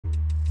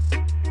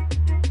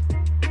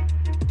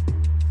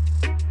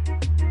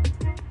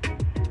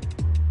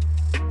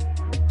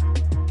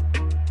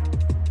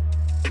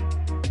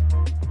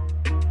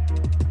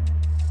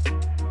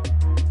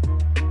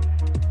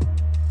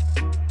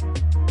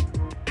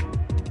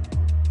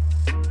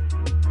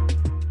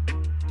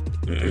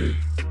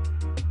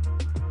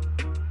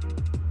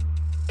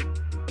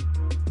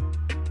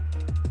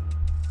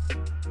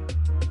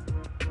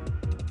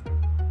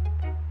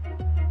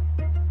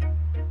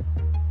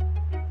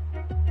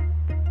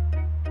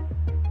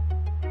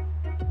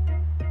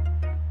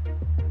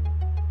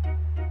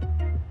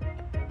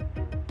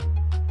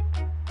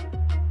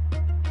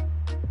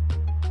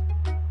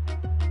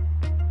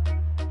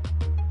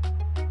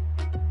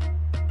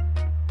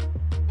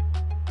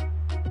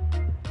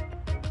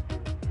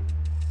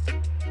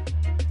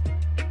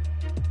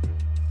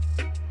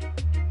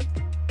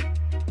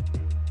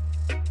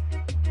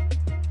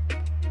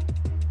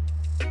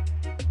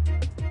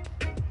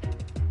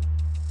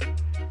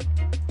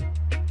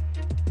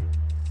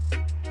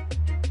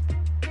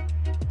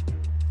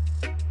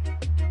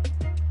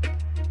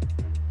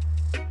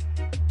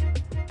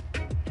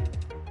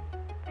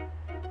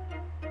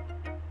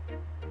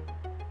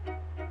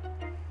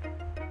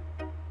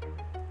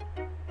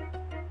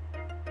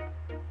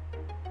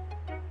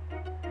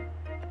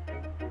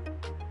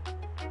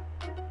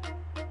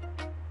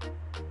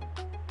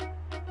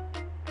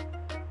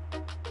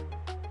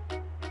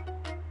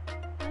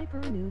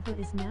Hypermaneuver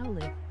is now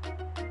live.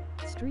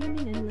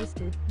 Streaming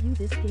enlisted,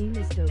 this game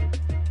is dope.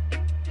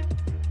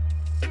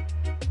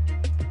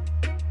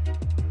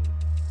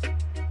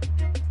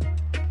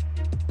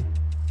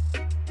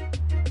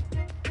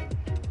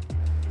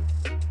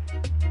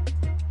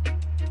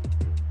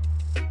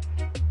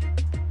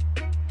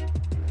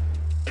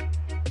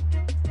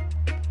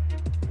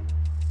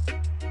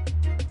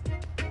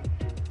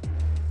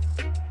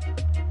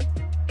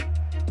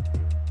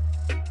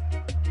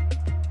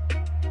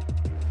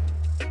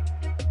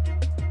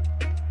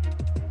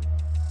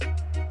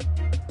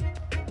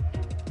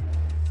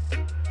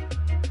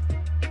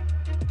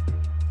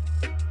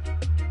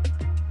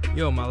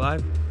 Yo, am I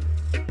live?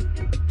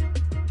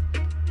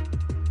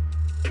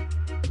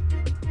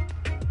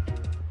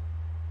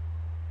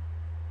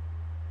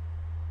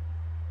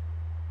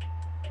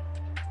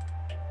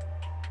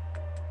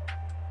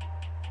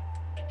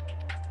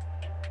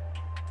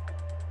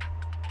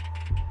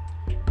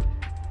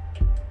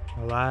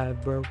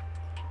 Alive, bro.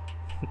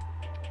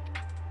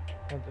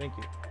 Oh, thank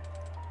you.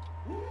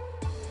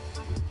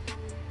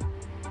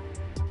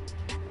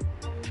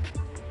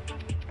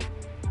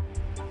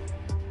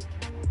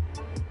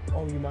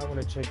 Oh, you might want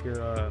to check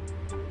your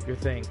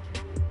thing,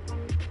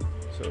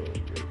 so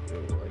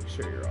you'll like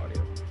share your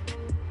audio.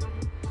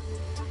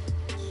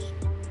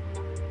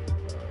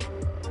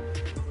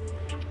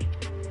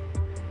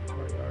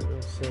 Audio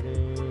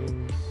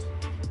settings.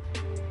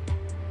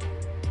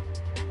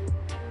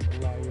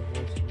 Allow your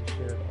voice to be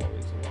shared.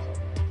 Always allow.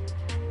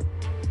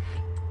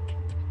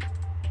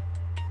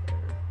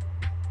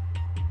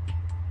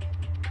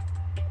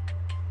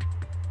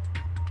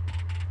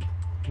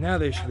 There. Now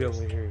they should be able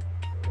to hear you.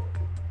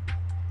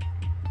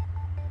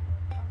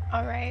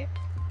 All right.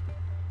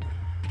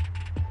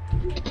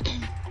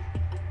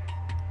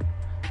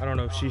 I don't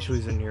know if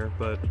Shishui's in here,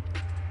 but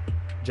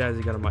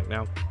Jazzy got a mic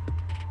now.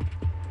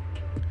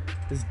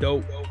 It's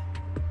dope.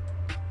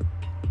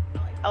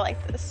 I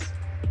like this.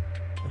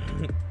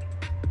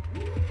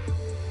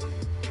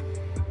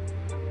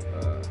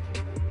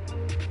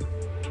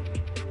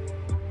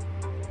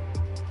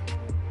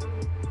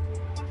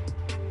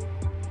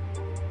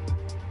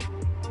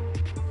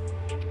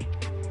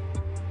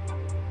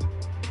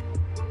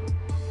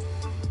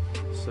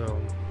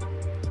 So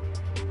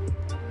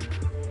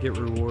get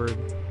reward.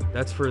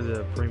 That's for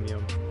the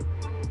premium.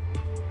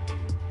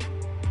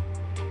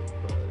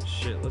 But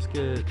shit, let's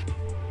get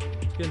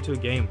into a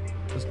game.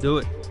 Let's do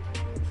it.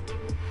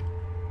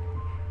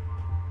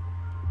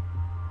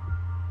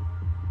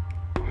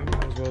 I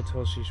might as well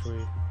tell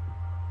Shishui.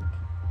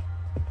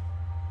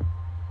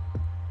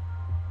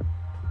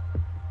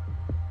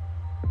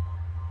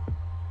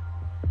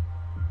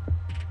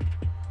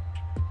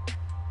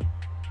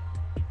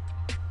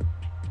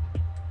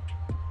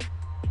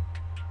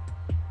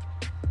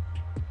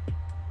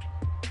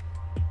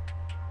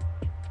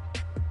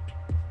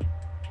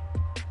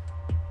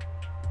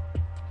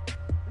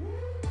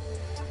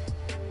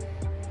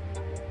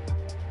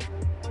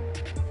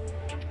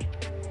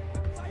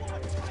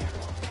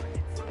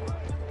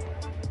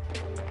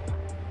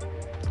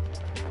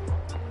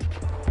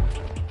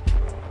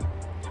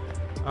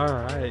 All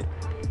right.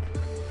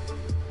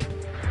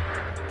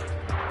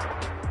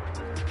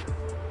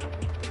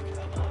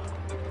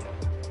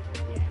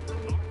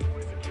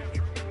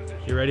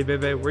 You ready,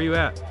 baby? Where you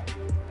at?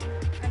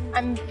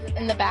 I'm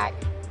in the back.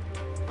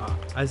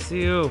 I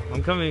see you.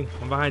 I'm coming.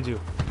 I'm behind you.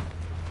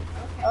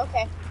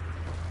 Okay.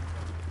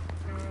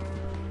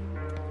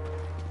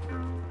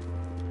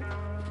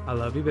 I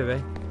love you,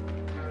 baby.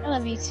 I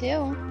love you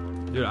too.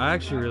 Dude, I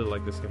actually really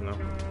like this game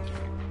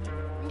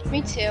though.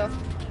 Me too.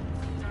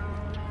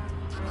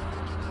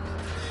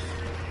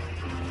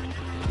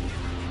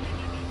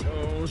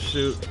 Oh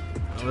shoot.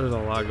 Oh, there's a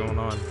lot going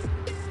on.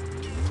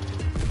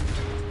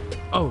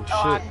 Oh shit.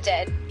 Oh, I'm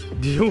dead.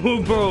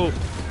 Dude, bro. I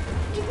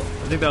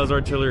think that was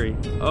artillery.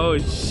 Oh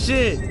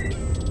shit.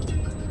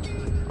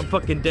 I'm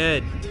fucking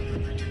dead.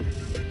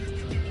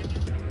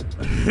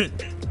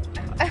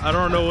 I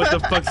don't know what the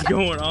fuck's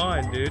going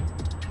on, dude.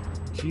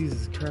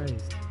 Jesus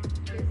Christ.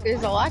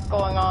 There's a lot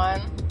going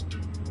on.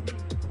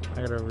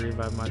 I gotta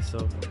revive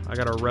myself. I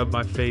gotta rub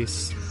my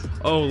face.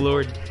 Oh,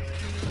 Lord.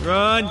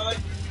 Run!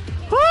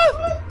 Woo!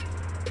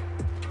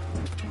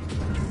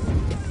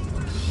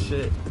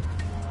 Shit.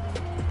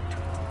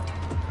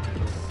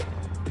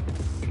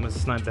 I'm gonna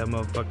snipe that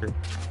motherfucker.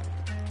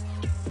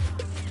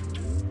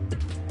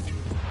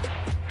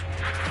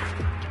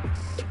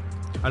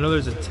 I know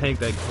there's a tank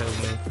that kills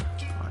me.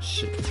 Oh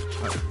shit.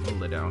 Alright, I'll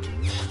lay down.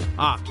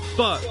 Ah,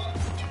 fuck!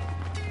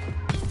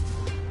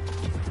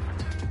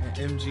 An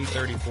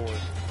MG34.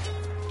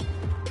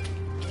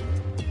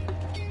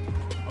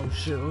 Oh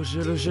shit, oh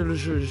shit, oh shit, oh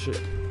shit, oh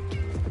shit.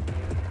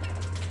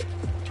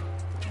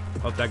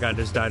 Oh, that guy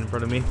just died in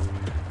front of me.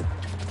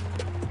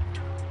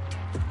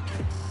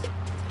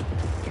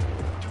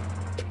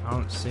 I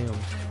don't see him.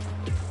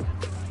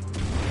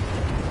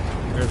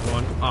 There's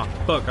one. Ah,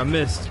 fuck, I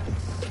missed.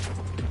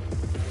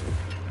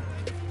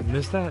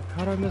 Missed that?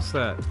 How did I miss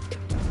that?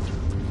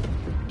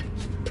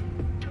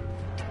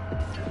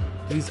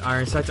 These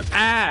iron sights are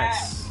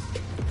ass!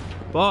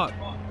 Fuck!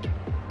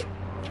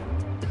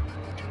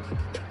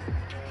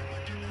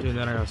 Dude, and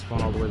then I gotta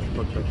spawn all the way the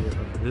fuck back here.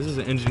 This is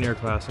an engineer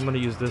class. I'm gonna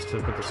use this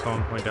to put the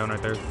spawn point down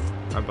right there.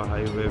 Right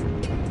behind you, babe.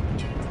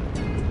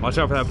 Watch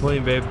out for that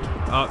plane, babe.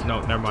 Oh,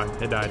 no, never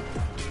mind. It died.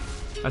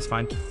 That's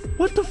fine.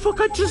 What the fuck?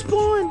 I just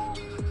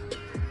spawned!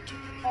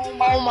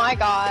 Oh my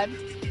god.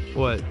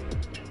 What?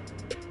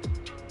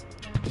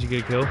 Did you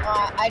get a kill?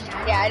 I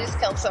just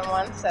killed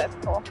someone, so that's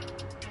cool.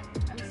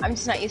 I'm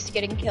just not used to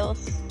getting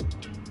kills.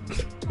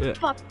 Yeah.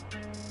 Fuck.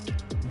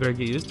 You better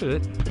get used to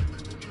it.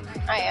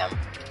 I am.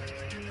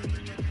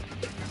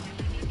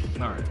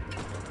 Alright.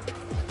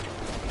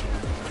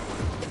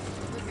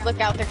 Look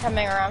out, they're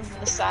coming around from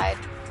the side.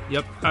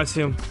 Yep, I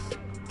see him.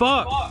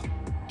 Fuck!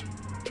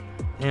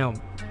 Damn.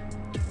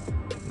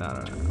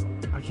 No.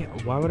 I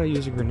can't. Why would I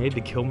use a grenade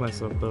to kill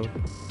myself, though?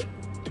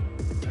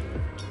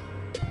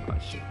 Oh,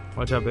 shit.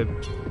 Watch out, babe.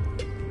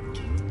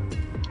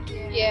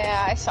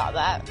 Yeah, I saw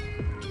that.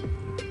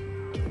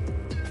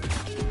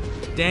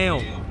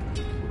 Damn!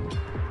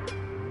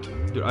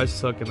 Dude, I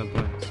suck in the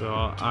plane, so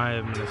I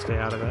am gonna stay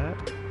out of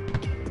that.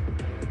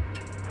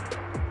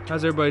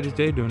 How's everybody's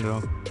day doing,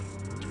 though?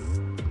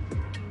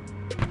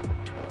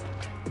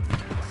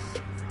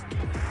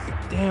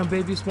 Damn,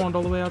 baby spawned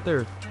all the way out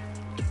there.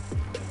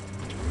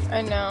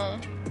 I know.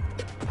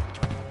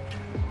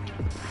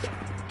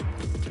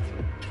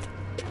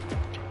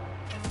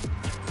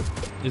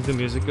 Is the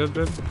music good,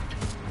 babe?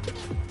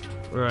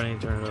 Or I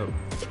need to turn it up?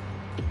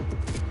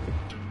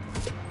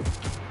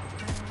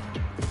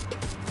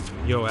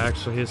 Yo,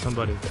 actually, here's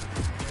somebody.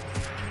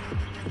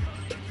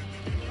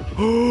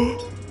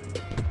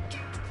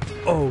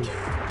 Oh,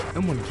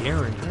 I'm one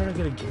Garen. How did I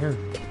get a Garen?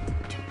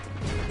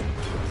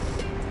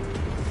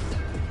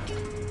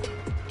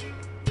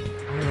 I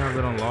don't have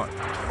it unlocked.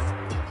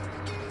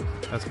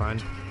 That's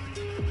fine.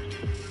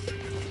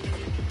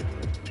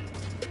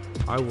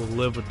 I will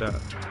live with that.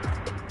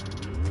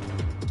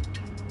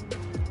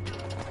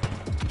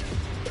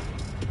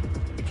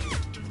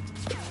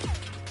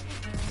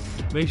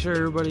 Make sure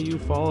everybody you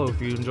follow, if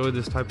you enjoy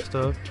this type of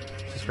stuff,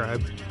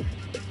 subscribe.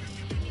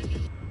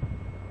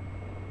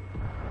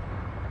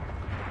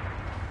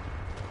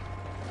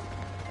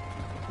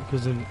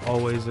 Because then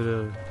always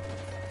it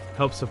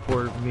helps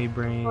support me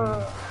bringing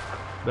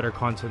better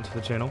content to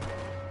the channel.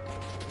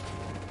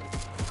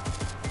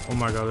 Oh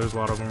my god, there's a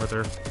lot of them right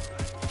there.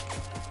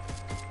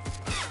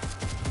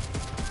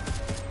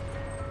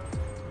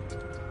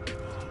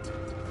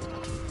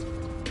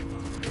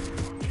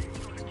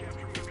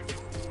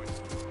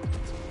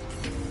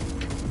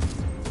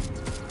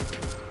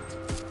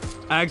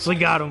 I actually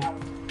got him.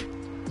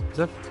 Is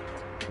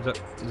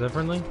that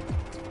friendly?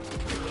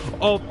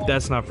 Oh,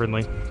 that's not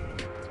friendly.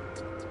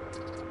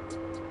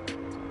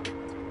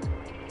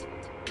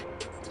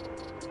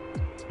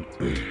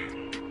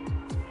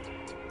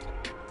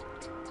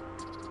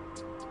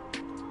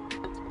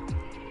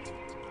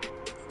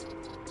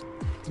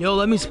 Yo,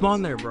 let me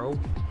spawn there, bro.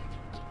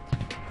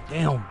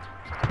 Damn.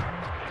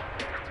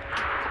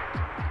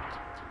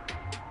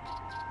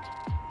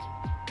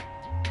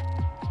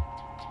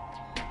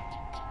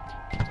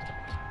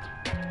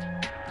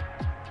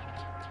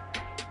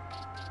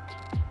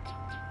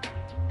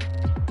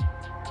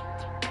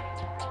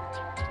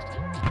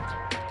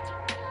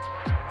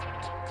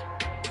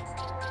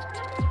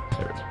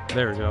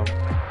 There we go.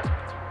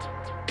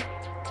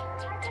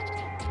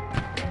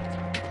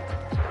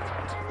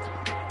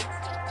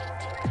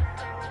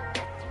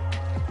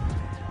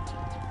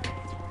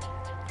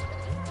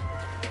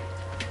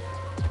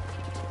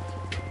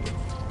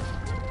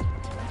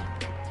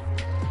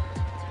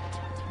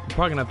 I'm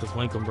probably gonna have to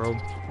flank him, bro.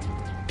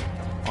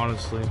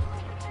 Honestly.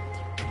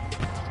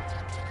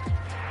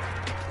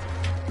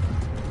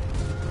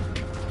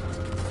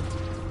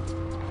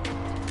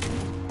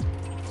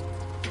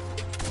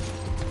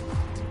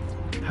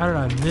 How did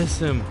I miss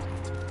him?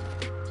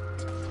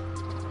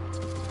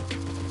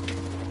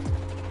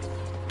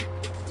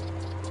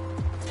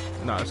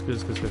 Nah, it's good,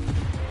 it's good, it's good.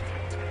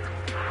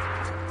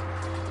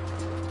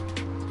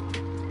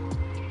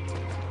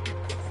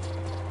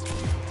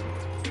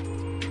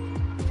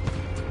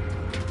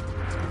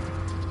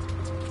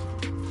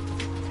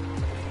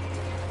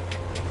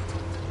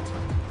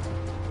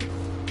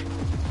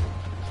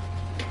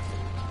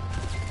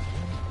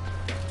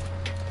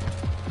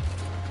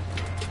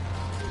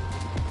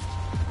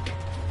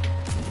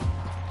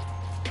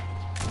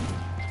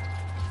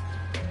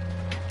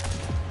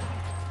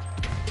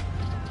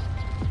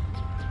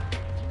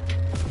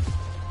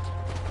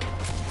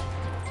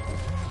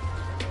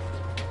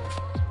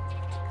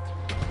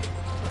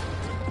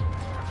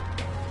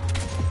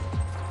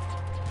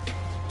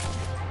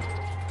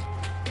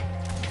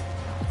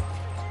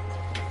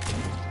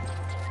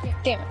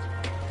 Damn it.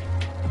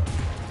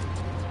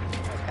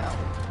 There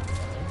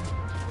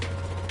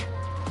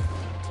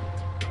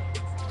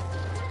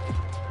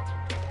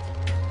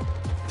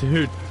we go.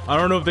 Dude, I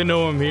don't know if they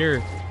know I'm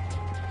here.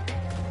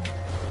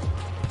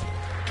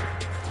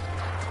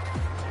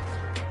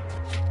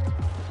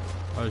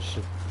 Oh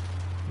shit.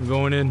 I'm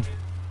going in.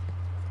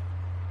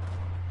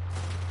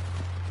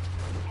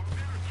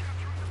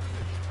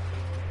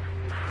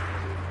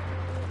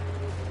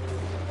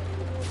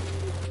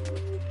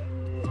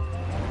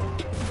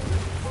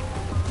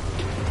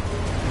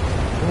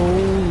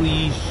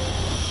 Holy sh...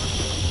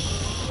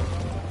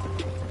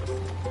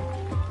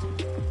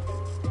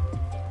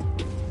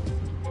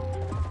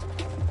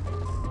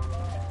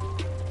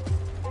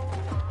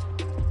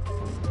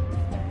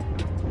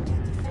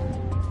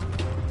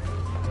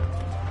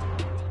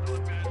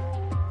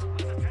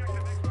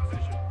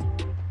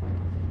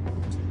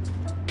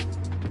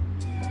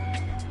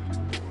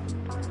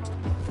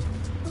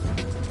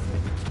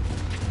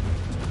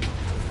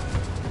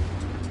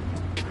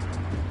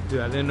 Dude,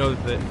 I didn't know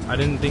that. I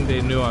didn't think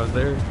they knew I was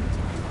there.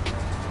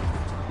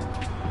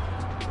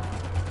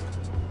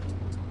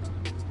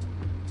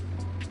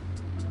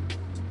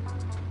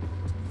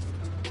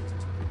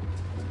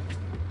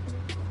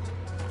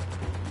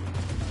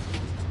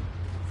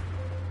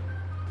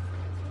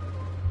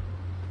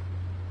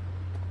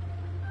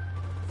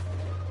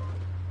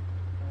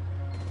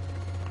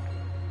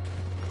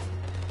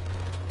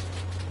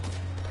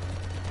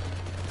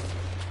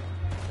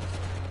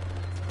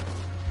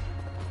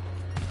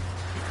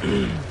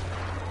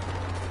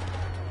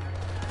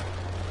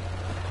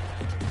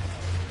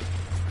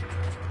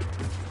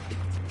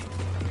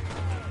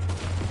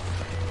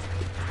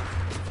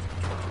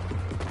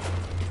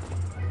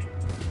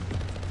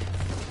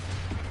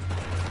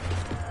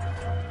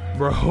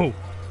 Bro.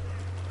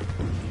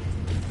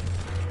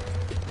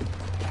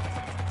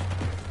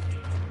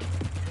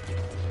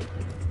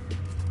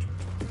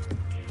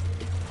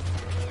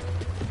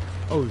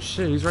 Oh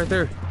shit, he's right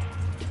there.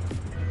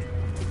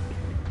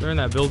 They're in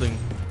that building.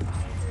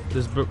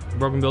 This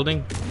broken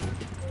building.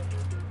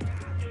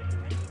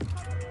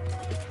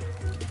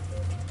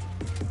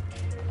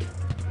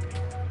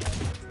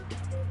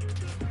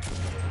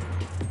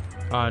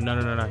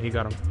 No, he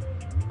got him.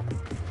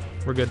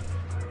 We're good.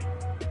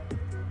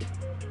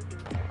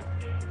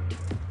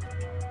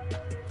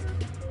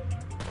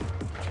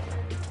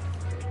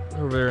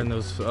 Over there in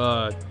those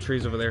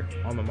trees over there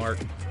on the mark.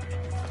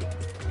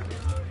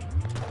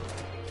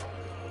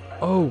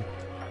 Oh,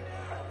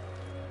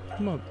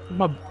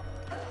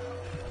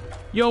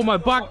 my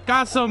bot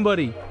got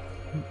somebody.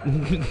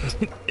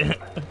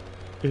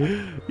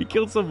 He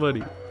killed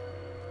somebody.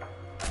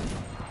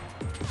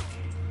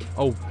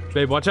 Oh,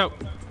 babe, watch out.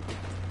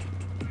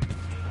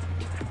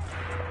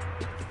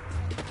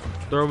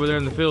 They're over there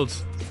in the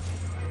fields.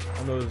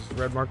 On those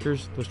red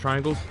markers, those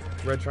triangles,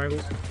 red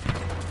triangles.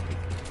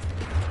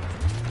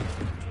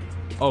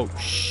 Oh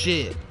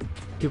shit!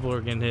 People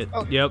are getting hit.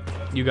 Oh. Yep,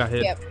 you got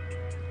hit. Yep.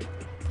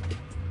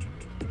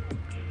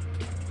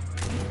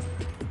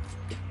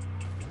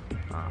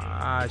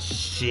 Ah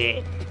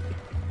shit!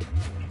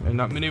 There's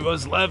not many of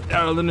us left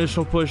out of the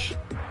initial push.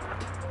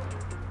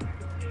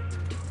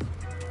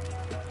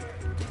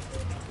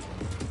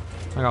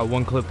 I got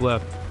one clip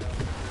left.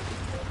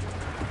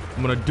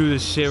 I'm gonna do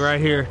this shit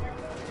right here.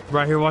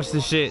 Right here, watch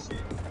this shit.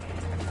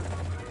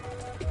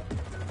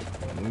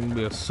 I'm gonna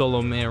be a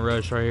solo man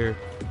rush right here.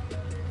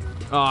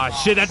 Oh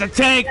shit, that's a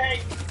tank!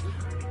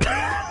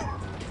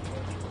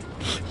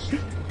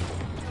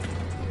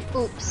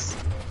 Oops.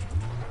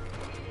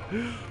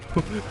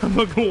 I'm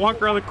gonna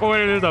walk around the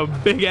corner and there's a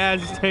big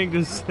ass tank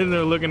just sitting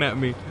there looking at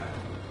me.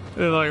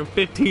 There's like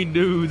 15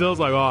 dudes. I was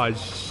like, oh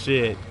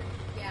shit.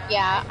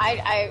 Yeah,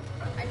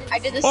 I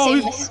did the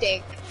same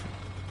mistake.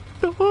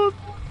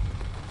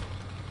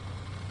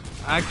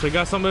 I actually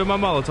got somebody in my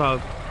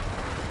Molotov.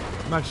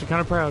 I'm actually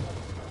kind of proud.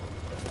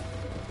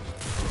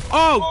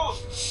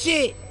 Oh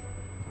shit!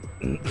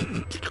 I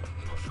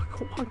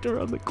walked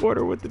around the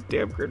corner with the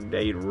damn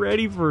grenade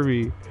ready for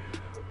me.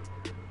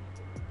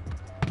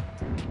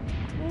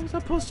 What was I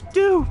supposed to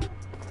do?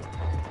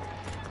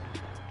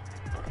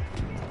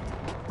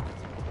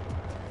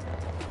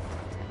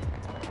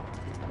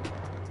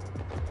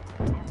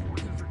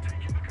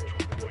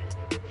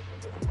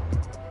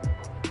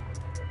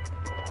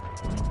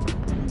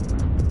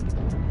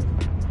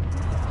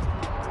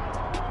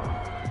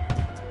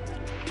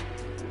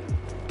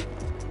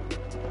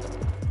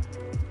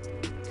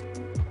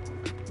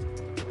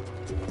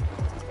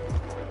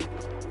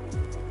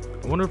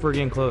 wonder if we're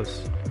getting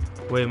close.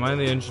 Wait, am I in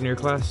the engineer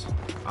class?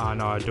 Ah,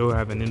 no, I do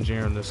have an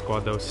engineer in this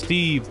squad though.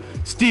 Steve!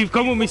 Steve,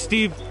 come with me,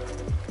 Steve!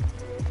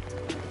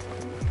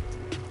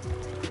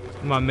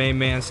 My main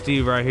man,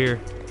 Steve, right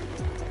here.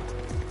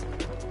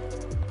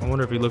 I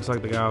wonder if he looks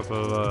like the guy off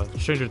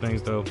of Stranger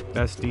Things though.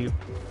 That's Steve.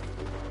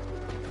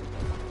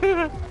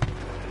 Alright.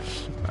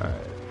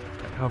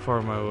 How far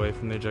am I away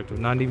from the objective?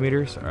 90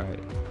 meters? Alright.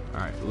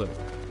 Alright, look.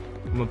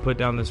 I'm gonna put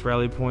down this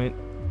rally point.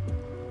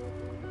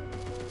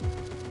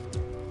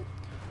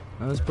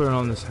 Now let's put it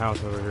on this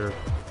house over here.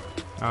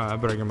 I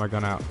better get my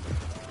gun out.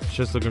 It's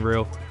just looking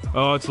real.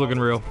 Oh, it's looking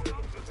real.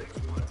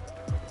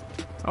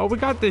 Oh, we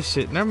got this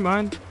shit. Never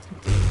mind.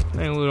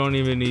 Man, we don't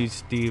even need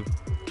Steve.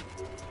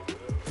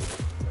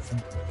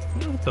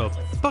 What the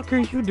fuck are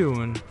you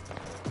doing?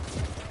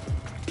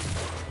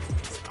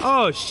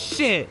 Oh,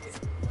 shit.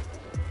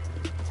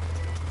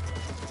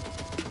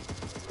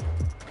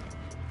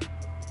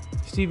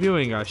 Steve, you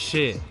ain't got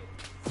shit.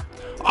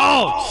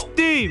 Oh,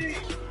 Steve!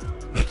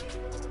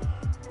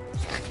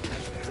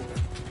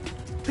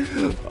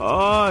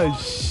 Oh,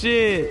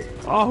 shit.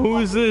 Oh, who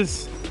is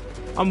this?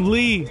 I'm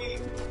Lee.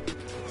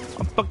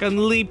 I'm fucking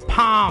Lee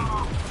Palm.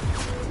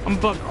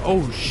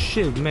 Oh,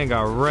 shit. Man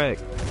got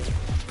wrecked.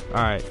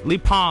 Alright, Lee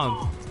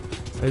Palm.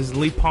 It's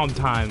Lee Palm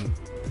time.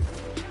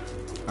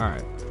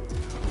 Alright.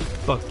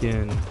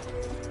 Fucking.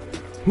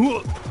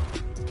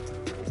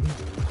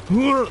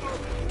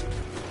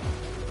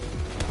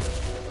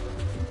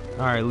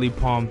 Alright, Lee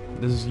Palm.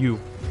 This is you.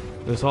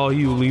 That's all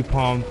you, Lee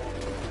Palm.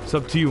 It's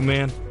up to you,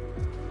 man.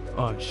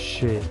 Oh,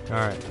 shit.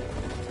 Alright.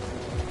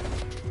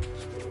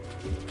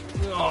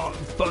 Oh,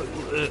 fuck.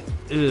 It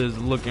is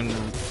looking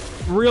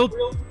real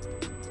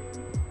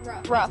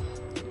Rough.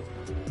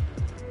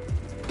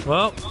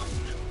 well.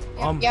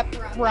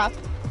 Yep, rough.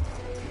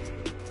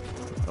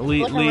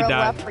 Lee Looking real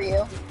died. rough for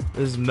you.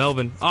 This is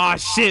Melvin. Oh,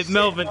 shit,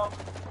 Melvin.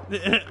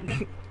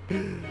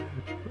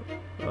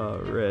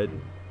 Red.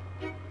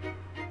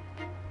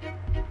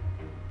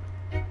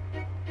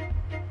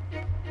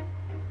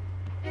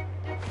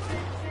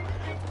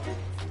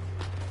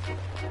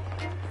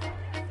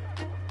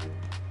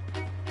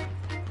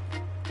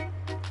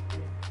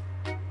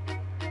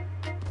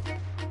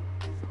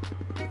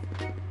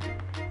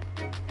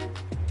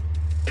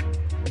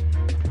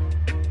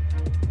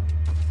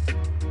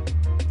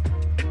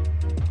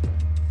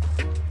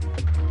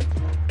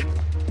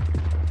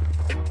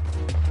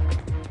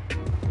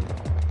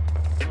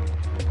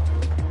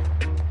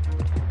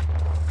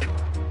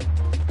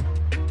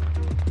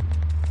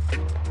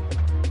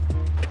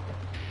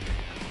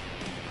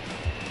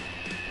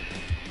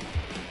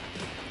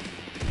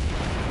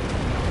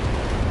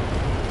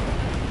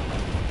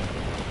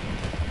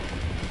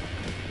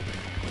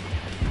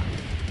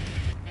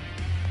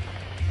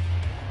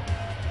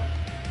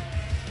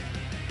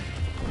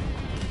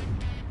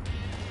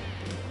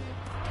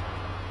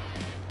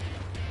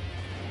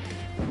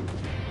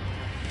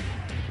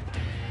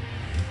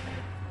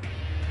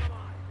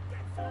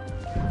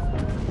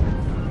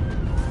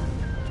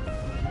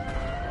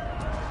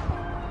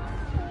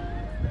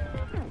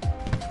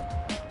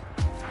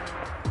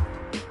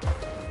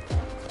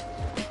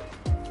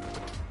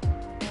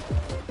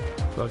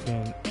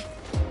 Fucking.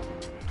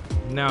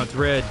 Now it's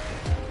red.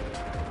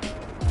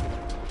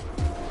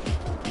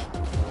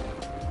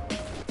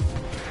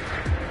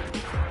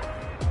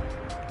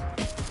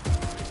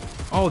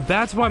 Oh,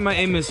 that's why my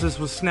aim assist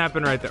was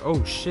snapping right there.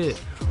 Oh shit.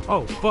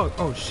 Oh fuck.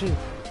 Oh shit.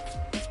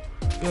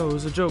 Yo, it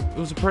was a joke. It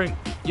was a prank.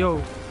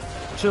 Yo,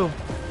 chill.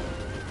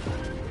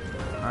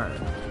 Alright.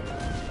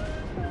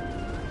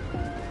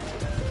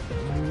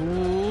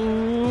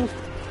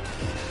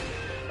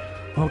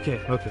 Okay,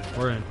 okay,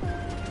 we're in.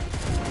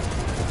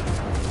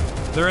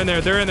 They're in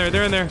there, they're in there,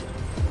 they're in there.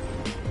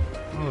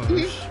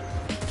 Oh,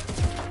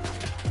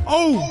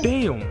 oh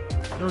damn.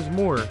 There's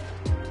more.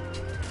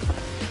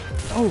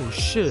 Oh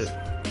shit.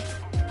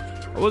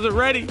 I wasn't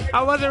ready.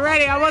 I wasn't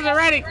ready. I wasn't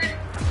ready.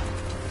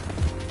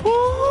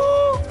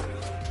 Woo!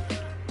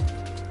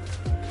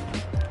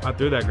 I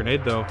threw that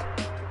grenade though.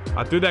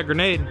 I threw that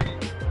grenade.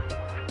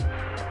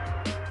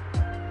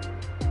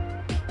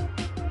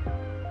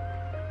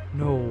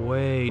 No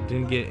way.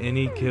 Didn't get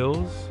any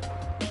kills.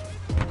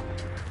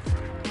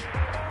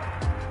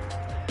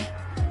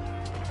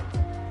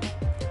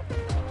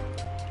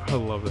 I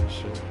love that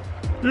shit.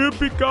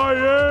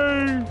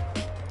 Yippee-ki-yay!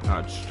 Ah,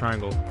 it's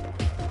triangle.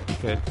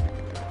 Okay.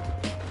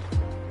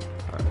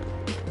 Alright,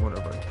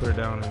 whatever. Put it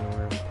down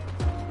anywhere.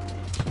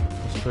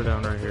 Let's put it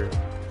down right here.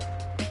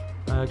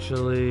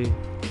 Actually,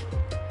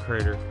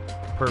 crater.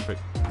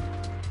 Perfect.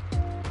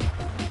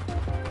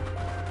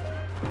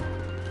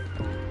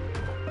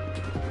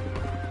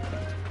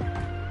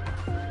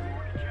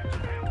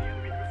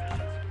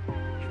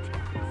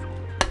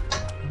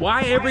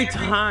 Why every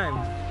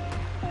time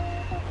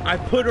I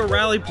put a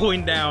rally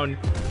point down,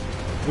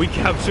 we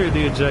capture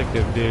the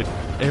objective, dude?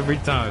 Every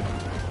time.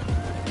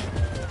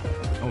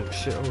 Oh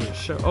shit, oh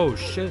shit, oh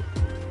shit.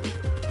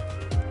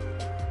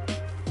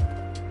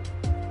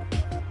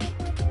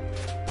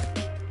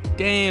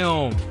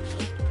 Damn.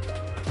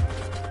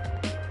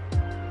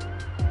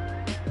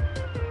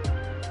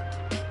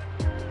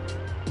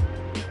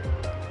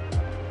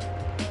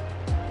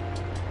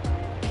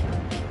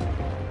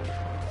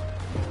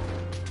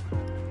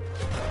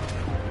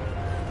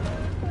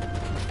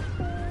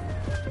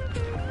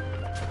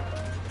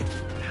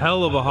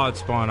 Hell of a hot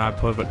spawn I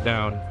put it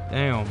down.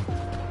 Damn.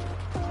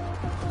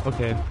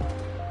 Okay.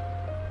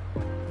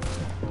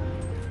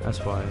 That's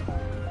why.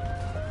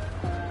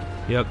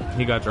 Yep,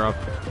 he got dropped.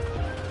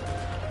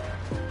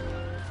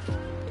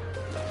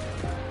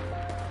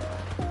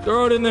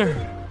 Throw it in there.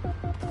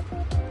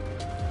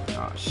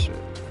 Oh shit.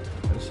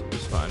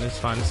 It's fine, it's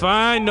fine, it's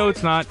fine. No,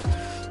 it's not.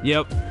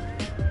 Yep.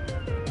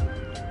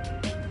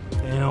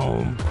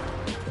 Damn.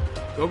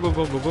 Go, go,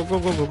 go, go, go, go,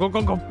 go, go, go,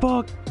 go, go,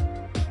 fuck.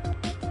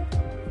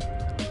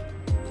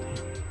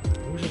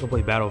 I wish I could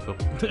play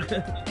Battlefield.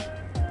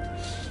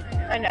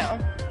 I know.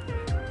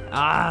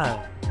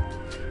 Ah.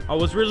 I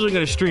was originally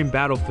gonna stream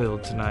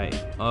Battlefield tonight.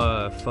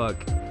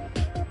 Fuck.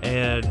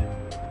 And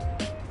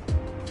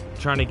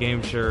trying to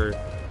game share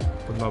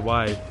with my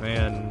wife,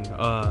 and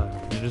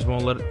it just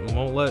won't let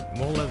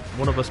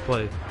one of us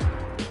play.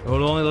 It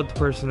will only let the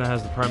person that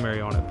has the primary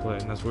on it play,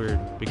 and that's weird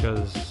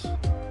because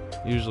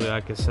usually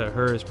I could set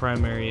her as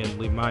primary and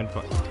leave mine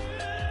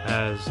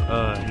as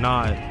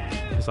not,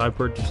 because I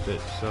purchased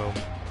it. So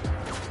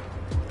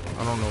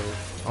I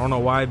don't know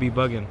why it'd be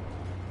bugging.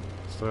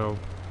 So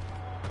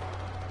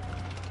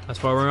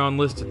that's why we're on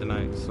listed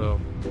tonight. So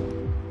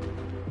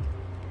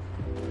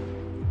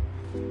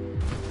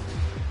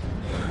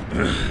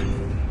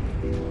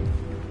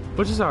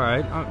which is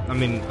alright. I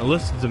mean,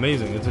 Enlisted's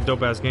amazing. It's a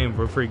dope ass game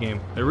for a free game.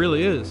 It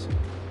really is.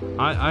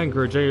 I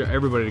encourage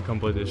everybody to come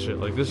play this shit.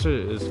 Like, this shit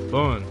is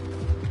fun.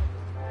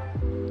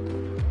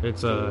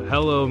 It's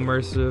hella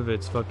immersive.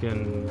 It's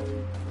fucking,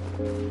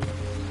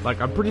 like,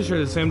 I'm pretty sure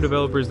the same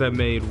developers that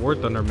made War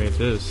Thunder made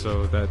this,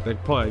 so that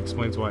probably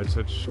explains why it's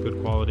such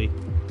good quality.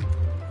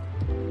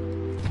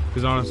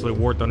 Because honestly,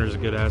 War Thunder's a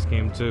good ass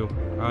game too.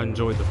 I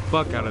enjoyed the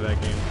fuck out of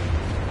that game.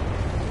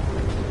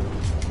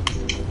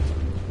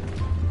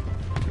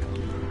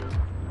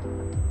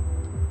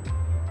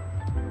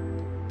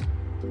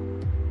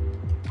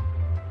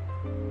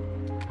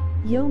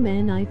 Yo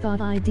man, I thought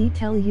I'd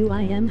tell you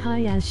I am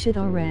high as shit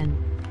already.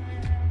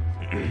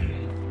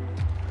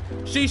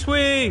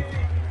 Shishui!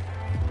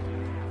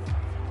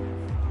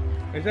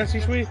 Is that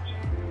Shishui?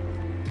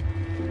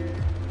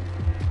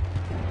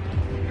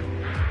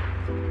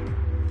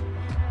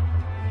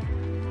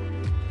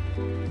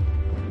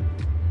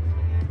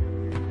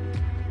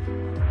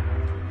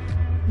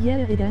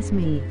 Yeah, it's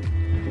me.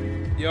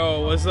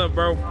 Yo, what's up,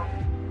 bro?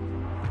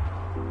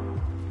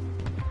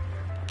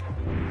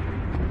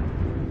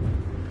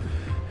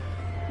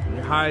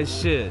 You're high as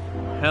shit.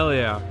 Hell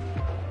yeah.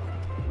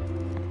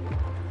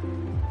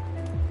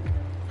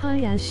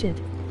 High as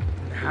shit.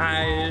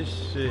 High as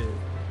shit.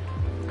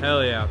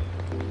 Hell yeah.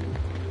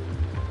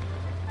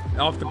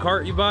 Off the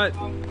cart you bought?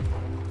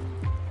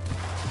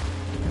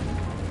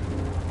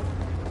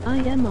 I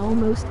am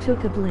almost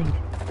took a blink.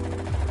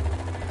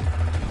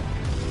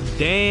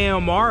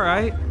 Damn,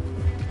 alright.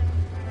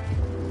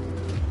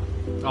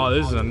 Oh,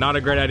 this is not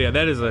a great idea.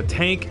 That is a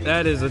tank.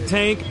 That is a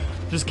tank.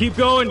 Just keep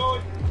going.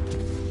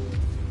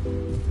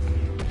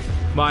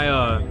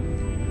 My,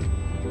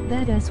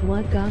 That's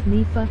what got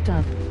me fucked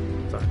up.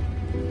 Sorry.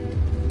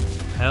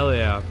 Hell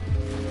yeah.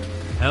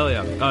 Hell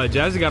yeah.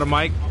 Jazzy got a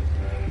mic.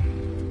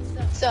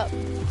 What's up?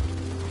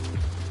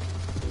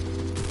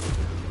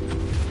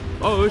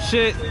 Oh,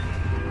 shit.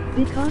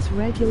 Because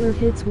regular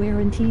hits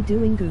weren't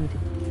doing good.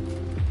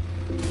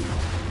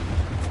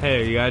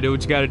 Hey, you gotta do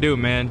what you gotta do,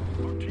 man.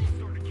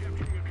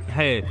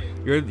 Hey,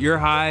 you're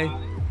high.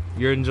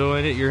 You're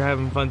enjoying it. You're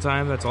having a fun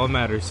time. That's all that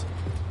matters.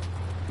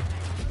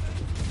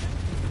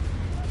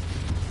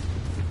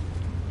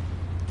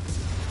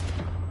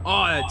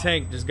 Oh, that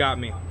tank just got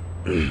me.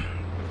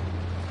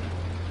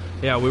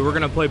 Yeah, we were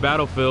gonna play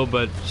Battlefield,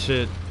 but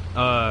shit.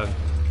 I'm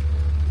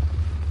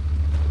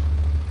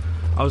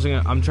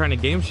trying to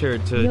game share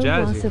it to Yo,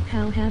 Jazzy. what's up?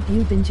 How have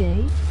you been,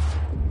 Jay?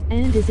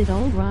 And is it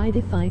alright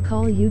if I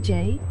call you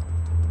Jay?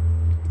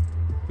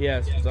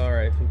 Yes, it's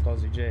alright if he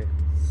calls you Jay.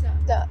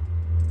 Duh.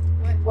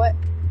 What?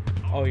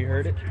 Oh, you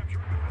heard it?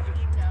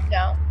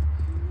 No.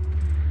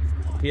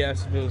 He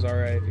asked if it was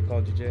alright if he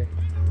called you Jay.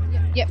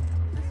 Yep.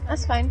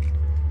 That's fine.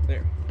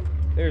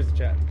 There's the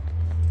chat.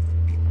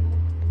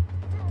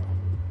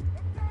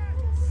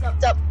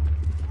 What's up?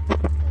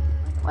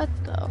 What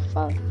the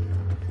fuck?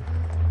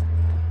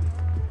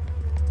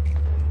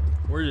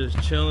 We're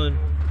just chilling.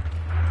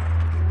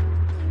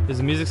 Does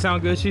the music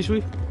sound good,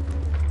 Shishui?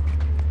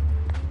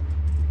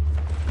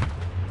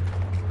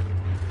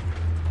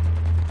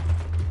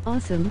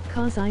 Awesome,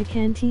 cause I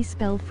can't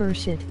spell for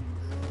shit.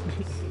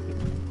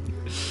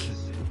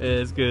 Yeah,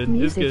 it's good.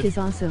 Music it's good. is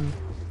awesome.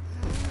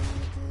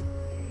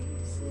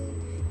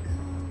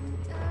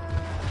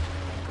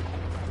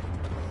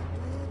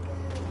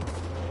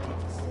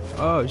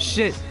 Oh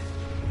shit.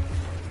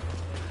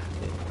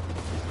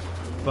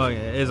 Fuck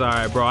it, it's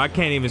alright, bro. I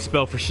can't even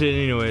spell for shit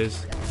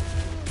anyways.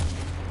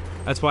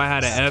 That's why I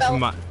had an F in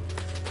my...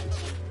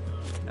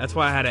 That's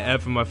why I had an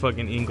F in my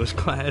fucking English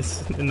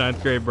class in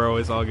 9th grade, bro.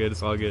 It's all good,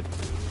 it's all good.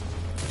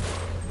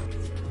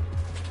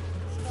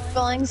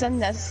 Spelling's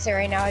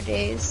unnecessary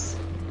nowadays.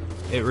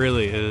 It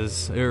really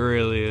is. It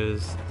really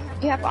is.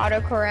 You have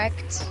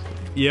autocorrect.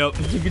 Yep,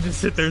 you can just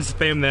sit there and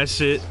spam that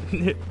shit.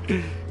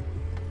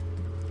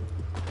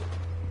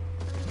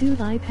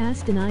 Dude, I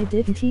passed and I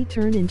didn't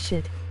turn in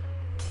shit.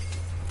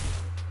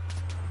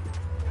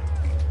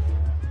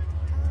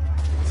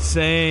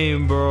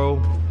 Same,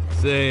 bro.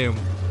 Same.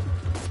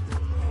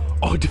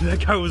 Oh, dude,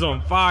 that guy was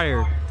on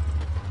fire.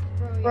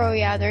 Bro,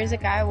 yeah, there's a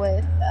guy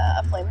with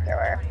a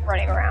flamethrower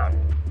running around.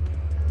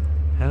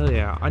 Hell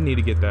yeah, I need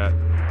to get that.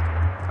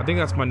 I think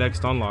that's my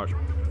next unlock.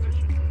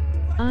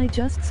 I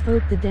just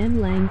spoke the damn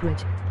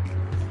language.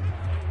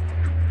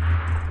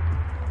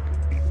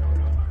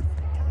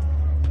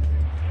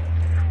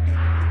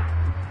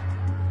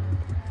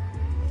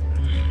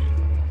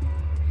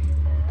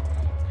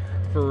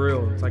 For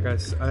real, it's like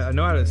I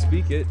know how to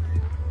speak it.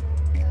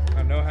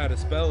 I know how to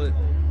spell it,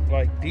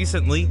 like,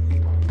 decently,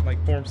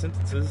 like, form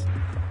sentences.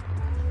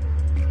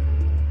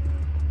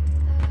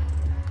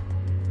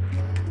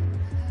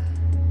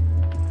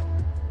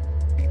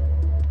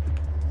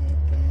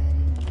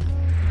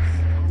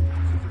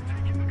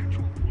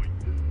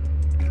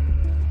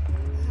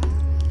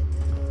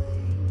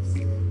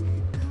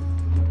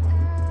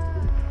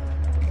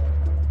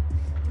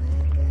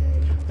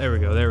 There we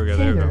go, there we go,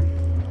 there we go.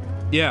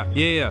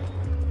 Yeah.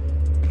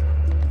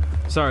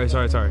 Sorry.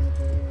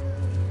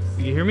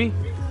 You hear me?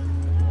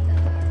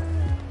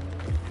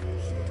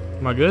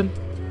 Am I good?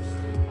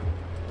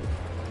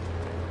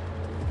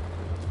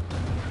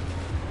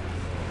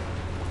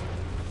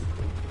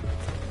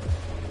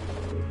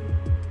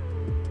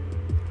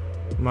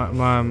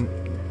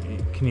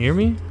 Can you hear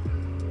me?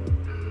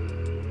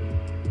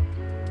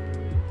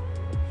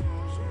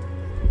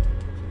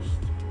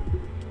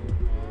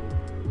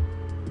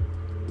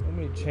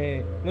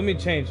 Let me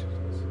change.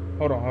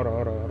 Hold on.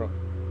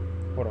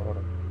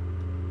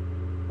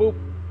 Boop.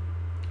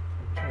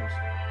 Change.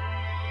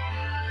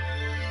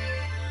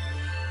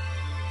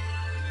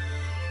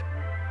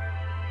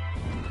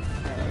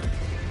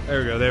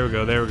 There we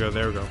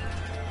go.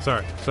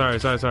 Sorry.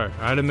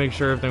 I had to make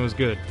sure everything was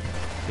good.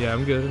 Yeah,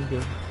 I'm good.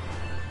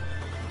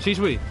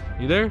 Sweet.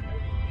 You there?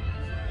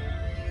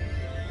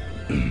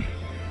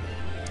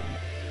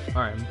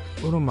 Alright,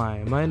 what am I?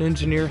 Am I an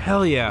engineer?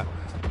 Hell yeah.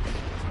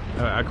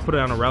 I can put it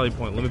on a rally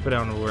point. Let me put it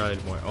on a rally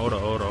point. Hold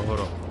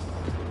on.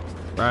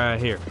 Right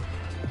here.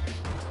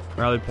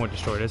 Rally point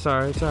destroyed. It's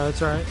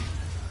alright.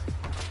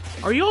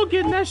 Are y'all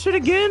getting that shit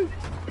again?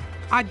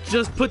 I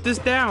just put this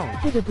down.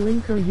 Hit a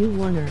blinker, you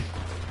wanner.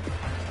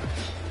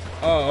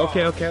 Oh,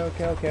 okay.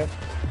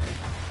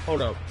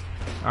 Hold up.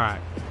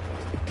 Alright,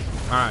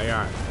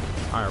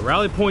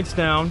 rally points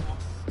down.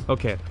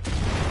 Okay.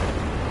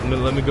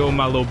 Let me go in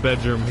my little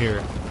bedroom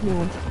here.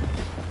 No.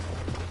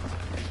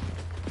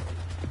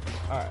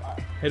 Alright,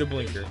 hit a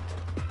blinker.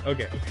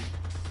 Okay.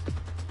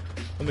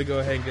 Let me go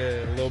ahead and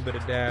get a little bit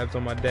of dabs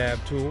on my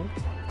dab tool.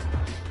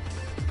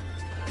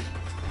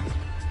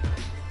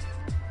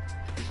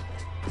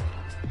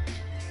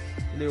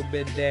 Little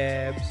bit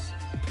dabs.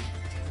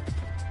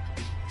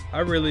 I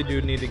really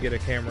do need to get a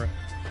camera.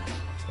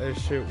 That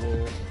shit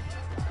will be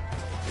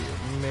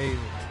amazing.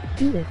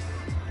 Do it.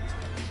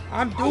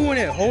 I'm doing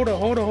it. Hold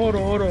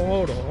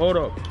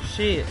up.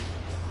 Shit.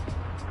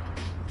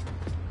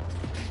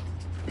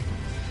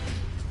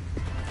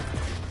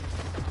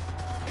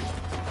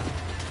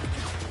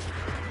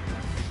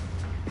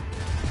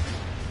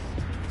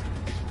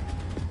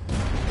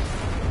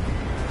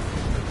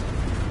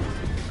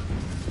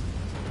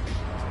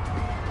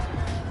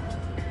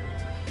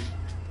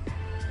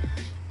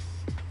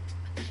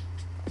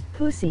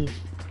 Pussy.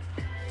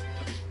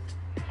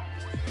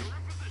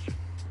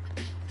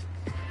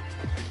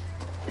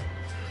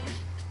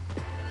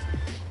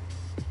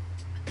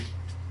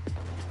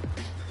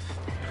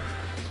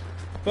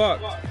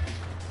 Fuck.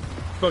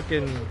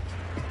 Fucking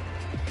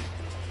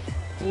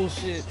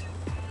bullshit.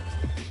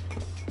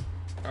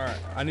 Alright,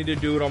 I need to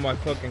do it on my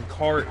fucking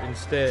cart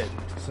instead,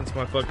 since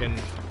my fucking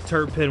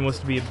turd pin wants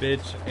to be a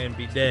bitch and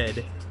be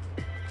dead.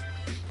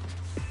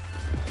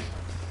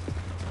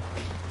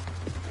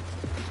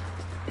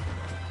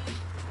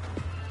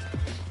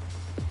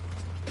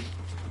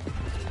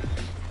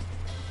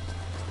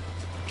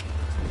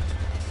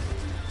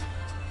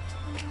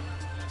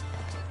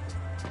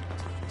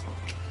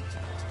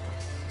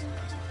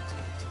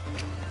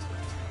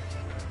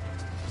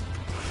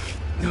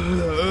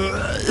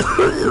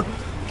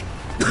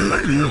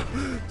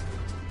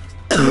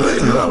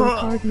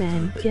 Hard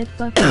man, get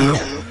fucked.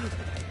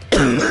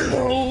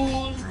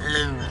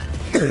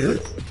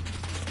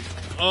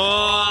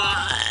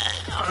 Oh,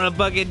 I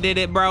fucking did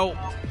it, bro.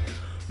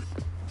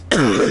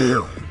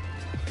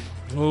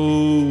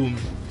 Ooh.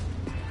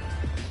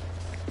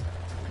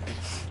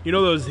 You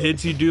know those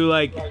hits you do,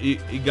 like, you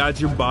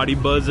got your body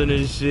buzzing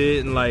and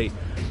shit, and like,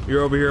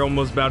 you're over here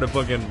almost about to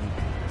fucking,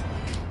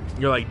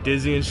 you're like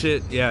dizzy and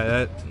shit?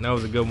 Yeah, that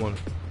was a good one.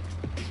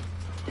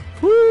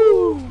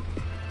 Woo!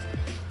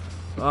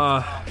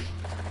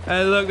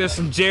 Hey, look, there's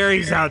some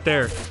Jerry's out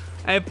there.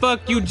 Hey,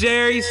 fuck you,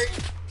 Jerry's.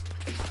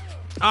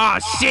 Ah,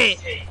 shit.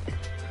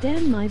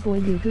 Damn, my boy,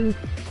 you goof.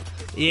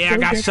 Yeah, Go I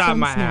got get shot in some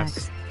my snacks.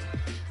 ass.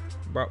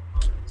 Bro.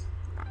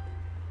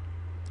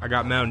 I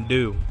got Mountain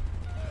Dew.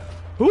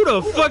 Who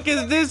the fuck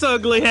is this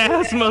ugly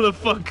ass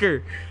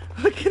motherfucker?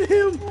 Look at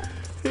him.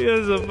 He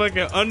has a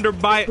fucking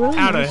underbite Bro,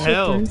 out my of shit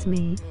hell. burns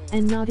me,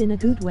 and not in a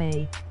good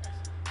way.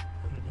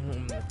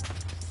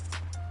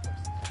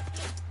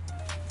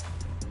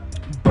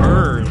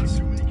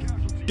 Burns.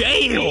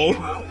 Damn.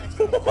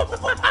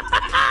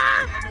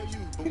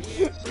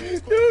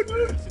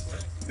 Dude,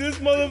 this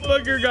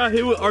motherfucker got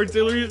hit with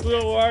artillery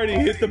so hard he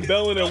hit the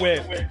bell and it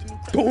went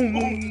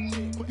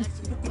boom.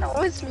 That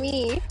was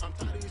me.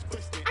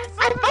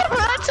 I'm over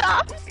the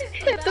top.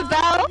 Hit the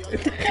bell.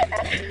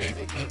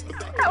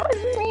 That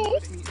was me.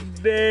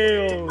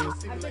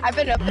 Damn. I've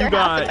been up there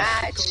half the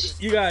match.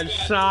 You got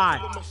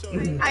shot.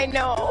 I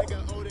know.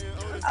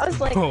 I was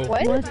like, Oh.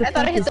 what? What the I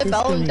thought I fuck hit is the this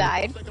bell and game?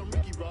 died.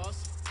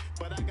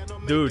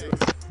 Dude,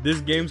 this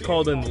game's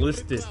called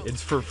Enlisted.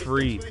 It's for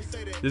free.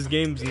 This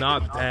game's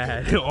not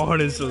bad,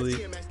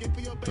 honestly.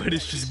 But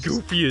it's just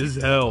goofy as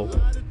hell.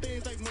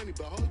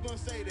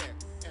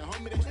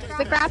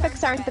 The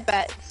graphics aren't the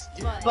best,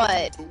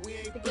 but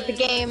the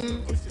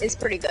game is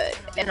pretty good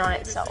in on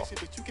itself.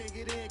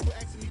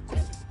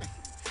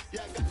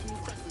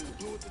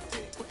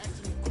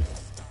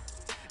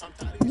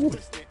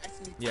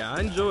 Yeah,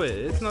 I enjoy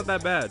it. It's not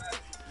that bad.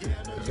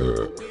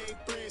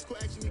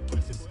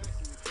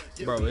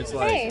 Bro, it's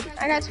like... Hey,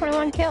 I got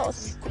 21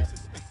 kills.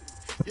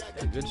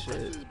 Yeah, good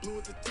shit.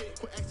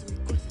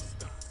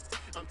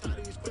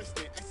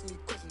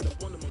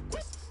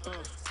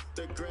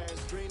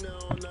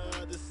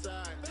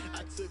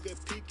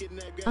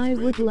 I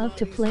would love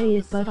to play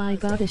it, but I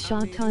got a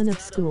shot ton of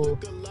school.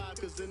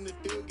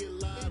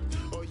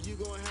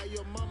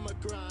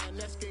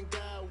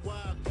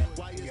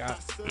 Yeah.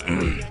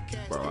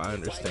 Bro, I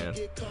understand.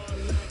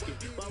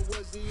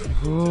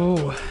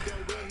 Oh,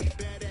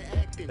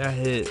 that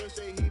hit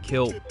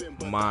killed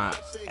my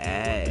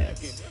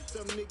ass.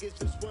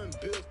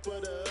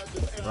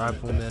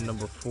 Rifleman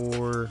number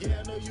 4.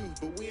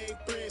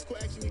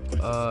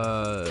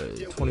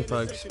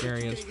 25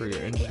 experience for your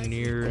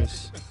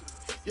engineers.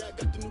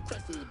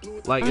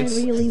 Like, I it's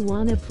really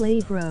wanna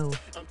play, bro.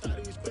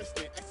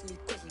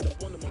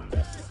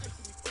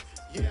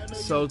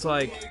 so it's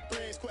like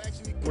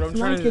what I'm Like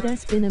trying it to.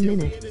 has been a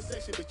minute.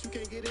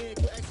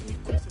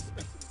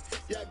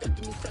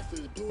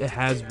 It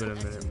has been a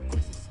minute.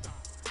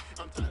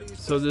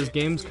 So this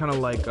game's kind of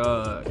like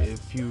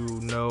if you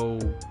know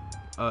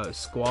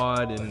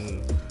Squad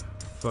and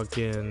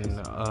fucking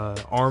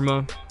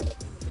Arma,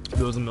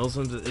 those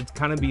Milsims, it's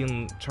kind of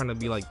trying to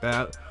be like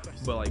that,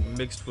 but like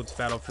mixed with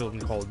Battlefield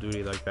and Call of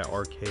Duty, like that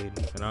arcade.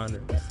 And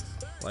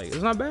like,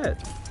 it's not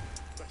bad.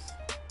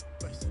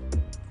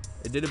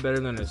 It did it better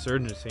than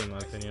Insurgency, in my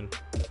opinion.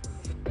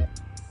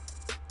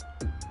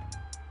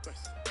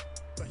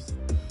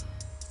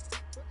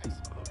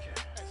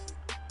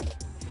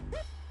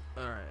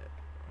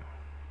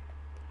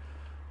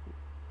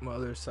 My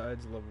other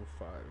side's level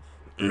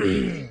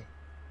 5.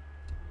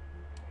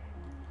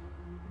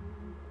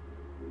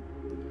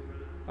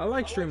 I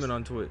like streaming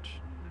on Twitch.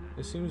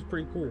 It seems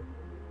pretty cool.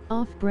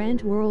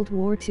 Off-brand World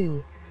War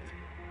II.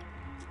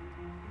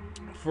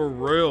 For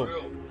real.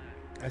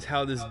 That's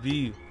how this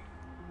be.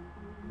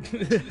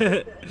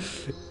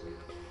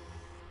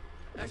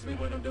 Ask me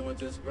what I'm doing,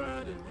 just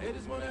grinding.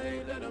 Haters wanna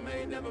hate, let them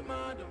hate, never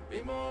mind them.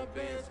 Be more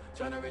advanced,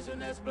 trying to reach the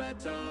next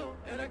plateau.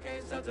 And I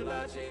can't stop till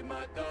I achieve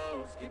my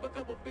goals. Keep a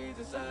couple beats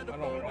inside the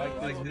phone.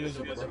 like this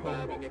music,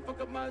 bro. Can't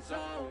fuck up my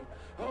zone.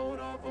 Hold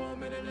on for a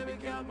minute, let me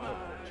count mine.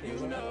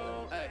 You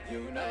know,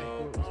 you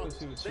know. Let's go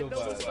see what They chill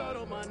throw a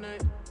vibe. on my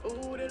name.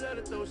 Ooh, they let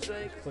it throw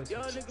shake.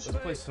 Young niggas Let's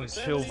play some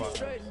chill family vibe.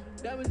 straight.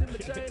 That was in the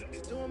train,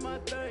 doing my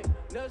thing.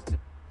 Next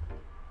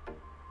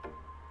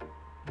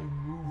You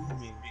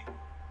move me.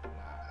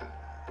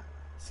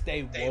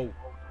 Stay woke.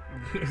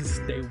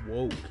 Stay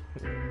woke.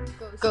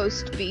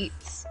 Ghost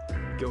beats.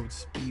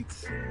 Ghost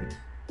beats.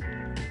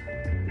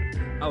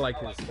 I like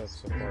his stuff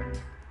so far.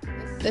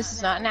 This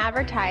is not an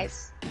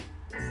advertise.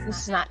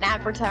 This is not an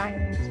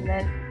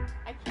advertisement.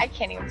 I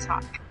can't even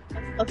talk.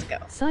 Let's go.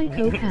 Go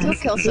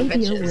Psychopath kill some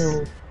Xavier bitches.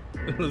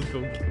 Wolf. Let's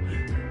go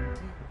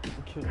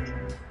kill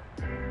him.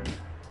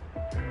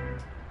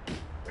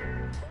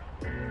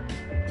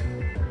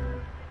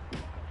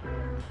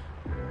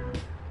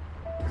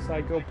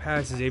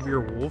 Psychopath Xavier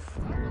Wolf?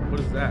 What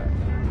is that?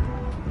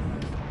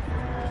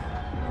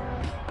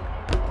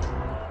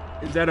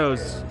 Is that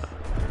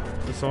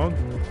the song?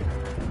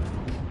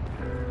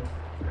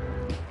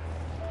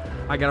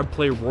 I gotta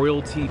play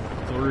royalty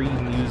free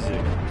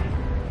music.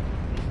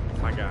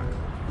 My God.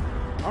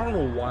 I don't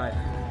know why.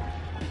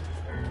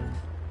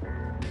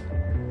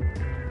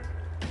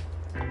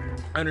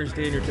 I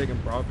understand you're taking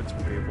profits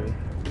from people.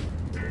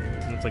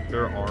 And it's like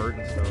their art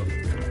and stuff.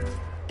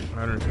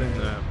 I understand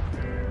that.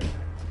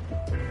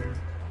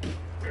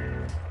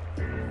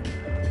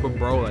 But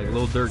bro, like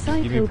Lil Durk,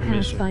 give me Psychopath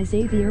permission. by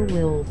Xavier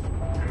Wolf.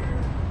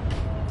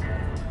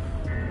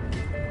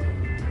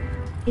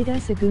 It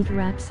is a good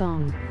rap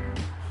song.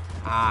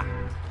 Ah.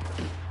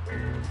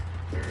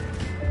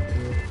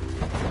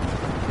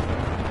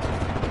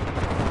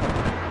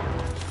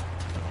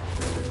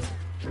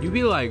 You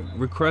be like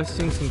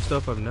requesting some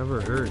stuff I've never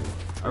heard.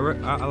 I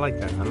like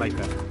that. I like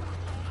that.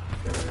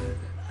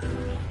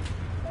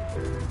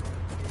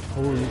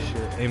 Holy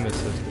shit. Aim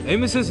assist.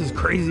 Aim assist is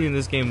crazy in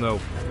this game though.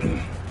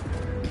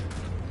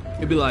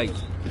 It'd be like,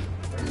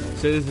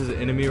 say this is an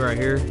enemy right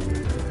here.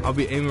 I'll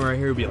be aiming right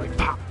here, it'd be like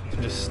pop. It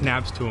just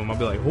snaps to him. I'll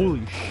be like,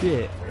 holy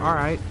shit.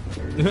 Alright.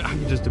 I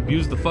can just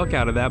abuse the fuck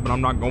out of that, but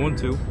I'm not going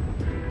to.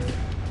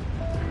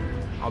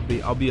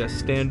 I'll be a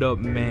stand-up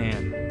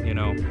man, you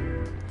know.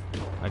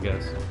 I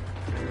guess.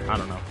 I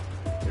don't know.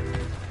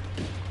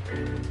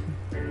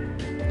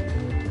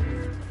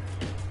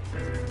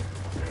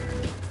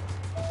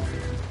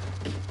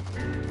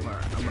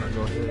 Alright, I'm gonna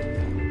go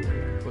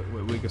ahead.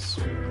 Wait, we can.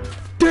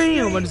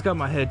 Damn! I just got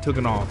my head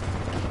taken off.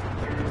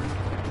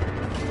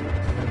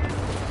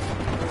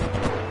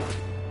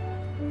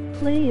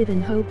 Play it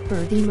and hope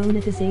for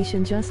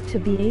demonetization just to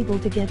be able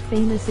to get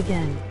famous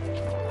again.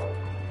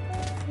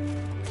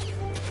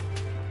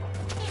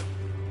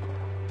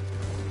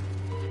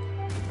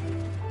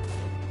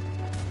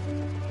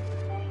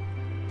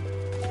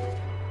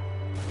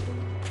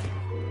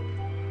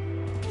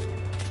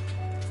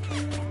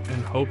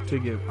 And hope to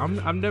get.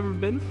 I've never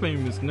been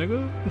famous,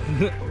 nigga.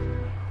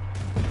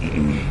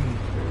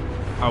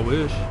 I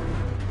wish.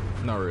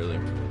 Not really.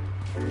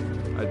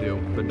 I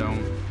do, but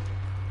don't.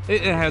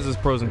 It has its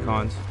pros and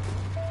cons,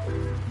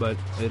 but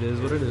it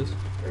is what it is.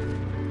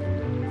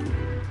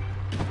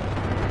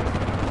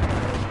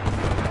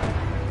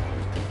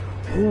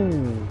 Ooh,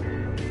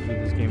 dude,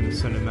 this game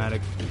is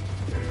cinematic.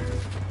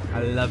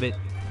 I love it.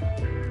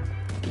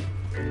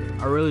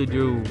 I really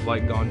do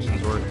like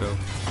Gonshin's work though.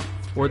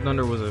 War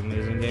Thunder was an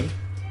amazing game.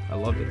 I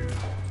loved it.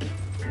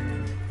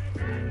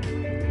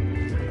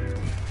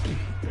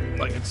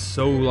 Like it's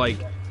so like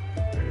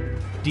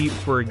deep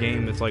for a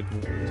game. It's like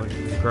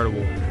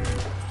incredible.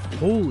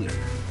 Holy.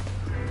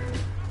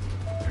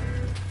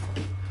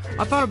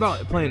 I thought about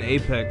playing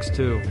Apex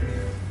too.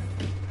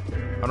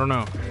 I don't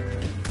know.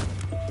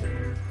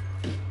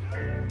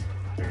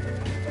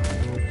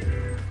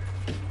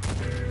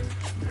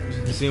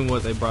 Seeing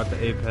what they brought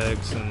to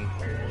Apex and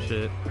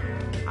shit.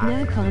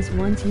 Now cause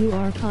once you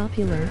are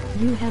popular,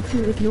 you have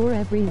to ignore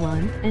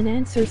everyone and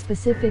answer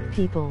specific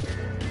people.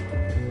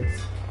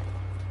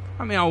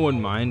 I mean, I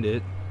wouldn't mind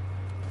it.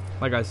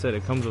 Like I said,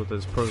 it comes with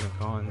its pros and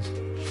cons.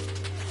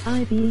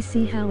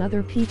 See how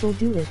other people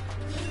do it.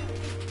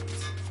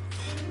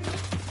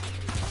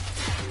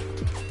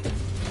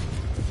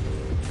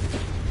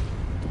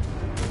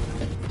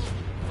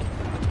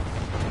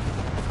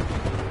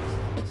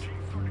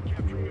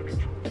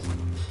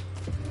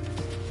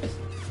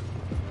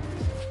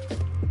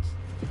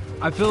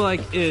 I feel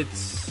like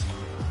it's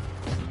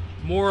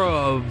more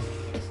of,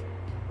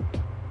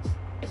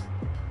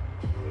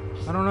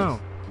 I don't know,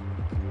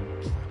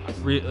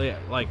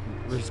 like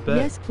respect.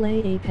 Yes,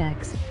 play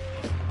Apex.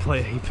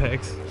 Play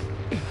Apex.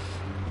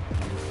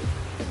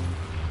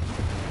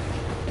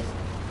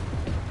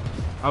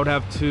 I would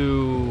have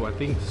to, I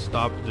think,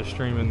 stop the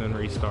stream and then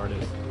restart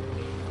it.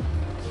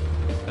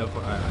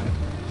 FYI.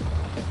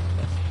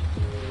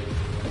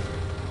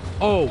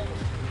 Oh!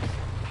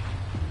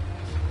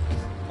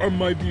 I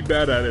might be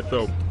bad at it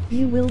though.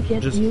 You will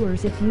get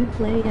viewers if you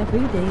play every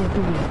day of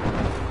the week.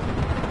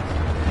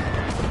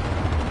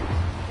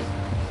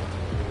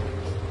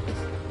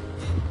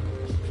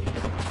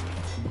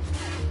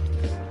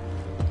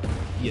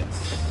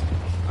 Yes,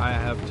 I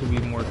have to be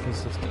more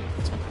consistent.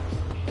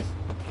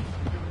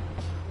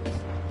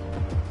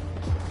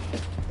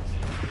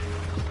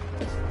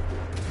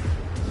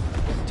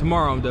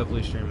 Tomorrow I'm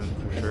definitely streaming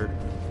for sure.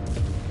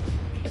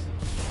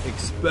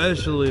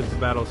 Especially if the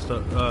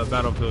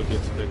battlefield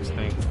gets fixed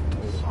thing.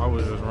 I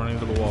was just running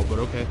to the wall, but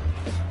okay.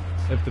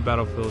 If the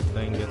battlefield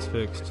thing gets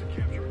fixed.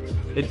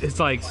 It's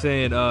like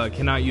saying,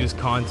 cannot use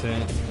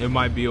content. It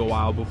might be a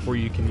while before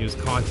you can use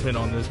content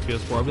on this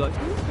PS4. I'll be like,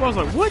 well, I was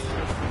like, what?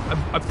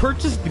 I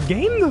purchased the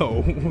game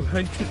though.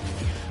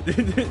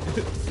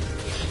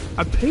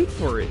 I paid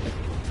for it.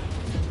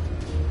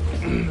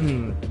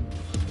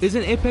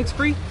 Isn't Apex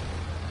free?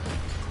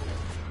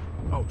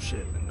 Oh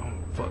shit, no,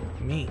 fuck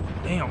me,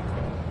 damn.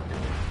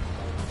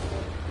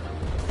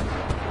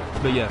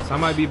 But yes, I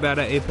might be bad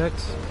at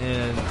Apex,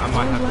 and I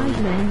might have to.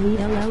 Alright man, we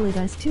LL it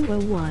as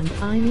 201.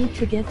 I need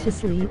to get to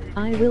sleep.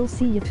 I will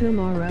see you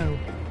tomorrow.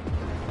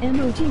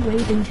 Emoji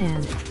waving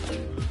hand.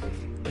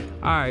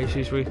 Alright,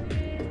 Shishui.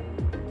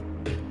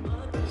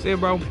 See ya,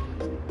 bro.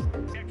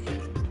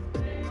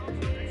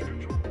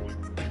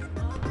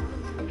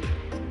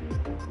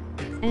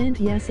 And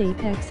yes,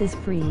 Apex is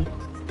free.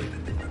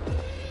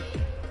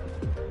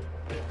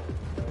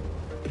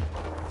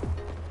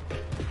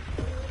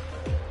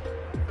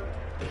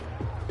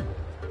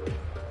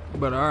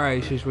 But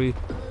alright, Shishui.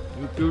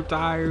 You're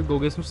tired. Go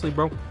get some sleep,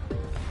 bro.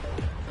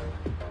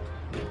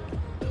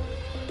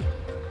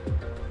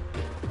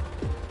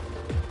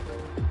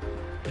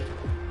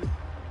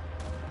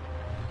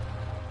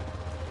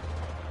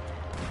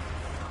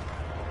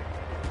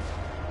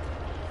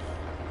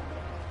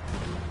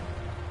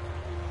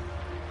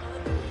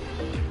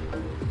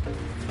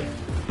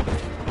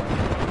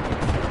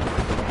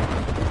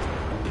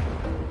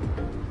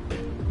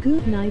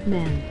 Good night,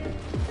 man.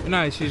 Good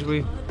night,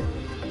 Shizui.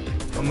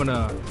 I'm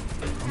gonna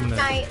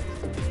Night.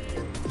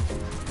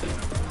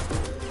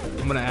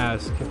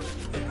 ask.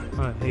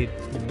 Hey,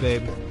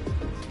 babe,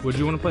 would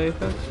you want to play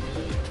Apex?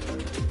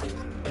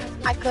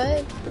 I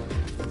could.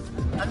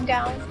 I'm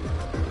down.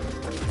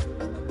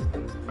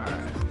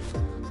 Alright.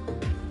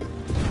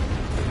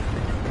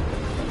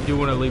 Do you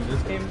want to leave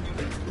this game?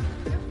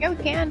 Yeah, we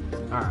can.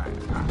 Alright.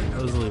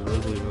 Let's leave.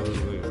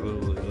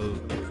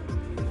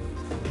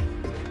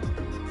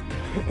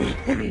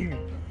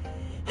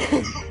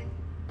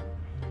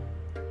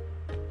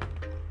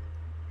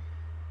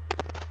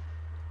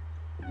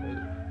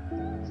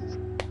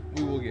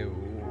 We will get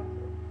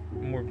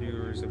more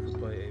viewers if we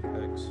play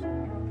Apex.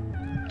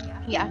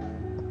 Yeah.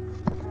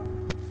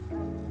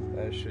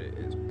 That shit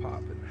is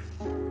popping.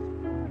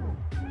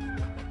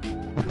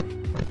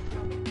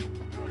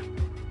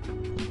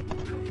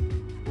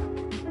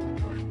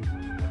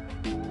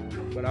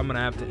 But I'm gonna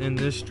have to end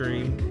this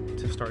stream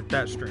to start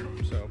that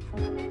stream, so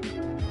I'm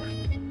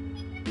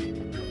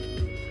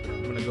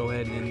gonna go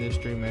ahead and end this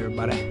stream,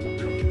 everybody.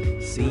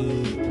 See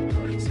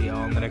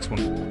y'all in the next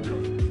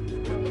one.